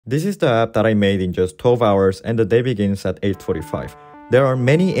This is the app that I made in just 12 hours and the day begins at 8:45. There are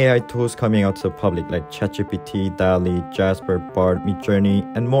many AI tools coming out to the public like ChatGPT, DALL-E, Jasper, Bard, Midjourney,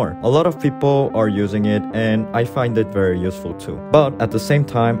 and more. A lot of people are using it and I find it very useful too. But at the same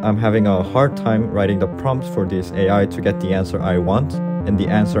time, I'm having a hard time writing the prompts for this AI to get the answer I want and the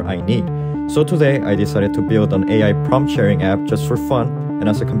answer I need. So today, I decided to build an AI prompt sharing app just for fun, and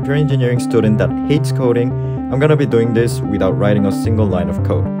as a computer engineering student that hates coding, I'm gonna be doing this without writing a single line of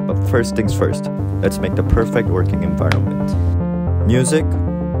code. But first things first, let's make the perfect working environment. Music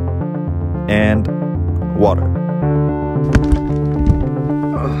and water.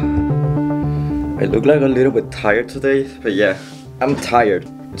 I look like a little bit tired today, but yeah, I'm tired.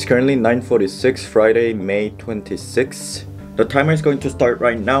 It's currently 9:46, Friday, May 26th. The timer is going to start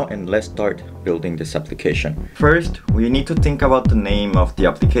right now and let's start building this application. First, we need to think about the name of the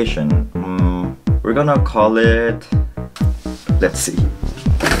application. We're gonna call it, let's see.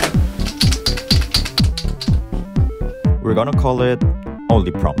 We're gonna call it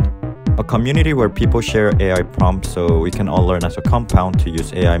Only Prompt. A community where people share AI prompts so we can all learn as a compound to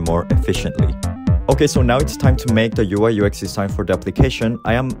use AI more efficiently. Okay, so now it's time to make the UI UX design for the application.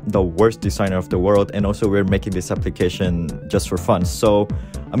 I am the worst designer of the world and also we're making this application just for fun. So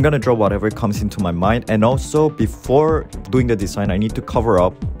I'm gonna draw whatever comes into my mind, and also before doing the design I need to cover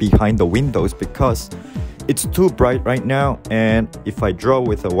up behind the windows because it's too bright right now, and if I draw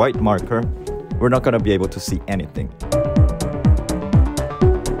with a white marker we're not gonna be able to see anything.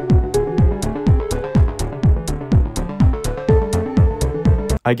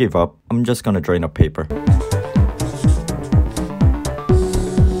 I give up. I'm just gonna draw in a paper.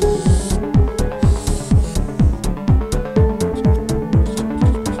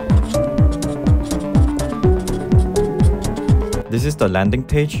 This is the landing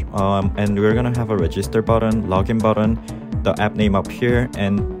page, and we're gonna have a register button, login button, the app name up here,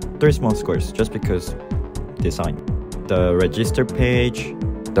 and 3 small squares just because design. The register page,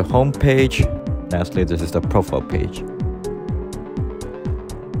 the home page, lastly this is the profile page.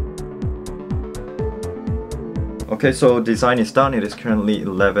 Okay, so design is done. It is currently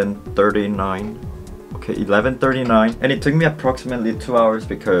 11:39. Okay, 11:39, and it took me approximately 2 hours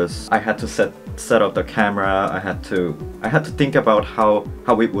because I had to set up the camera. I had to think about how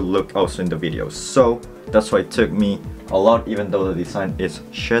it would look also in the video. So that's why it took me a lot, even though the design is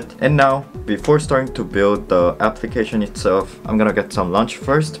shit. And now, before starting to build the application itself, I'm gonna get some lunch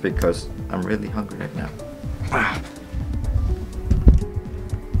first because I'm really hungry right now.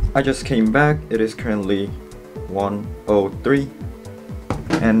 I just came back. It is currently 1:03,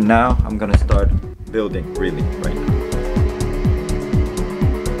 and now I'm gonna start building really right now.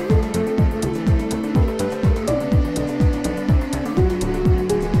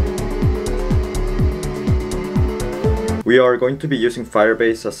 We are going to be using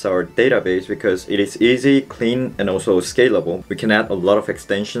Firebase as our database because it is easy, clean, and also scalable. We can add a lot of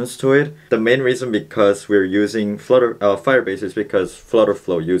extensions to it. The main reason because we're using Firebase is because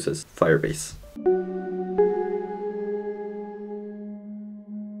FlutterFlow uses Firebase.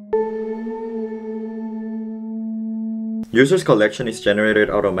 Users collection is generated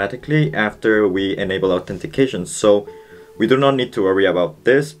automatically after we enable authentication, so we do not need to worry about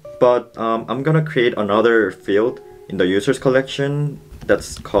this, but I'm gonna create another field in the users collection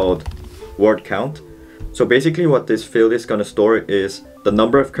that's called word count. So basically what this field is gonna store is the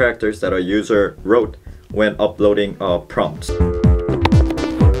number of characters that a user wrote when uploading prompts.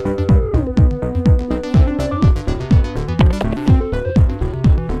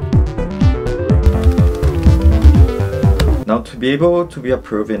 Now, to be able to be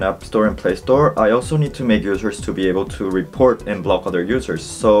approved in App Store and Play Store, I also need to make users to be able to report and block other users.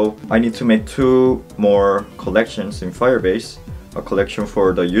 So I need to make 2 more collections in Firebase, a collection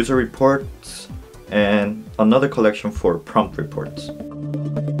for the user reports and another collection for prompt reports.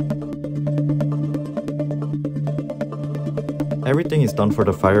 Everything is done for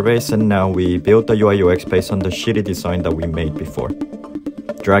the Firebase, and now we build the UI UX based on the shitty design that we made before.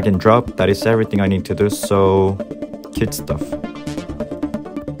 Drag and drop, that is everything I need to do, so cute stuff.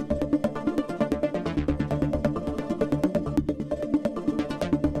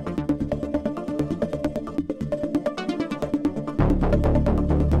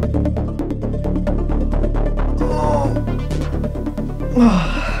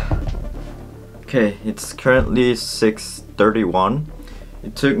 Okay, it's currently 6:31.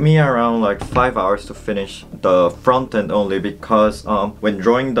 It took me around like 5 hours to finish the front end only because when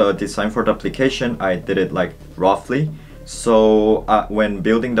drawing the design for the application, I did it like roughly. So when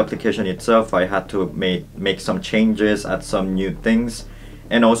building the application itself, I had to make some changes, add some new things,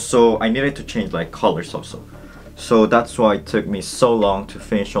 and also I needed to change like colors also. So that's why it took me so long to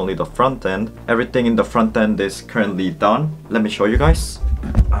finish only the front end. Everything in the front end is currently done. Let me show you guys.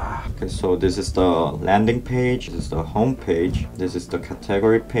 Okay, so this is the landing page, this is the home page, this is the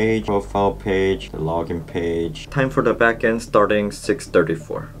category page, profile page, the login page. Time for the backend starting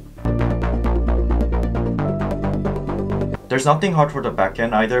 6:34. There's nothing hard for the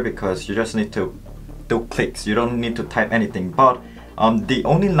backend either because you just need to do clicks. You don't need to type anything. But the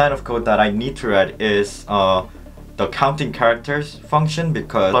only line of code that I need to write is the counting characters function,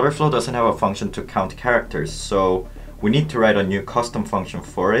 because FlutterFlow doesn't have a function to count characters. So we need to write a new custom function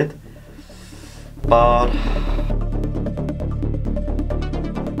for it. But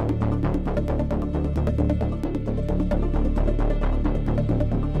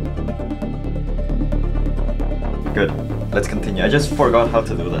good. Let's continue. I just forgot how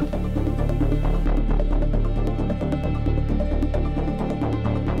to do that.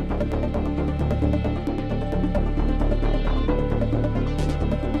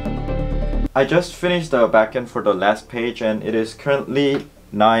 I just finished the backend for the last page and it is currently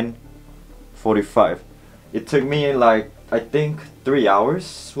 9:45. It took me like, I think 3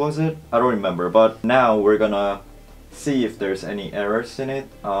 hours, was it? I don't remember, but now we're gonna see if there's any errors in it.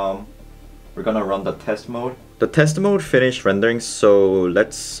 We're gonna run the test mode. The test mode finished rendering, so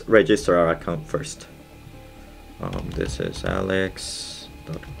let's register our account first. This is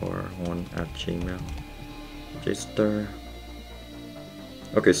alex.or1@gmail. Register.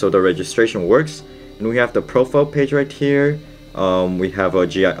 Okay, so the registration works, and we have the profile page right here. We have a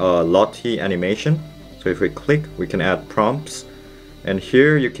Lottie animation. So if we click, we can add prompts, and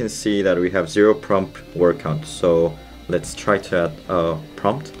here you can see that we have 0 prompt word count. So let's try to add a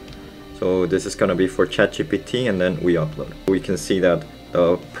prompt. So this is gonna be for ChatGPT, and then we upload. We can see that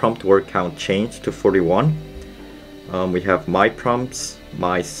the prompt word count changed to 41. We have my prompts,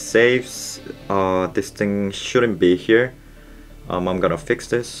 my saves. This thing shouldn't be here. I'm gonna fix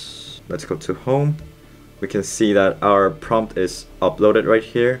this. Let's go to home. We can see that our prompt is uploaded right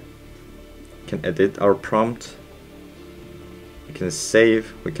here. We can edit our prompt. We can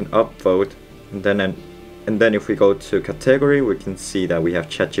save. We can upvote, and then if we go to category, we can see that we have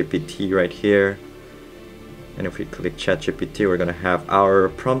ChatGPT right here. And if we click ChatGPT, we're gonna have our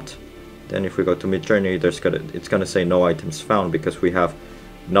prompt. Then if we go to Midjourney, it's gonna say no items found because we have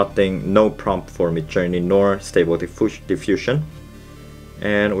no prompt for Midjourney nor Stable Diffusion.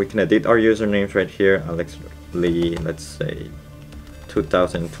 And we can edit our usernames right here. Alex Lee, let's say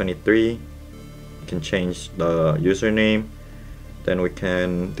 2023. We can change the username. Then we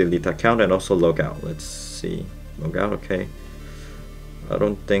can delete account and also log out. Let's see, log out, okay. I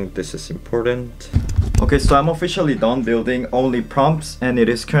don't think this is important. Okay, so I'm officially done building only prompts and it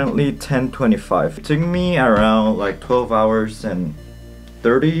is currently 10:25. It took me around like 12 hours and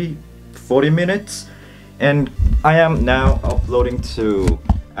 40 minutes. And I am now uploading to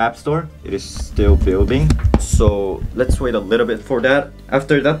App Store. It is still building, so let's wait a little bit for that.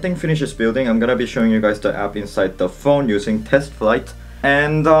 After that thing finishes building, I'm gonna be showing you guys the app inside the phone using TestFlight.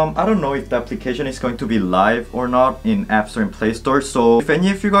 And I don't know if the application is going to be live or not in App Store and Play Store. So if any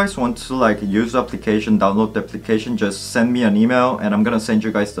of you guys want to like use the application, download the application, just send me an email and I'm gonna send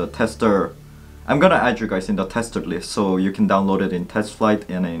you guys the tester. I'm gonna add you guys in the tester list so you can download it in TestFlight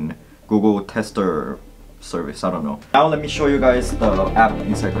and in Google Tester service. I don't know. Now let me show you guys the app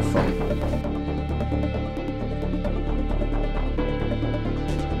inside the phone.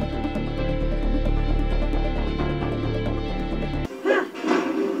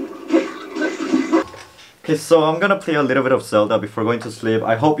 Okay, so I'm gonna play a little bit of Zelda before going to sleep.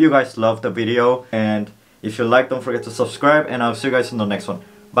 I hope you guys loved the video, and if you like, don't forget to subscribe, and I'll see you guys in the next one.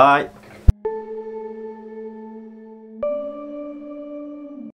 Bye!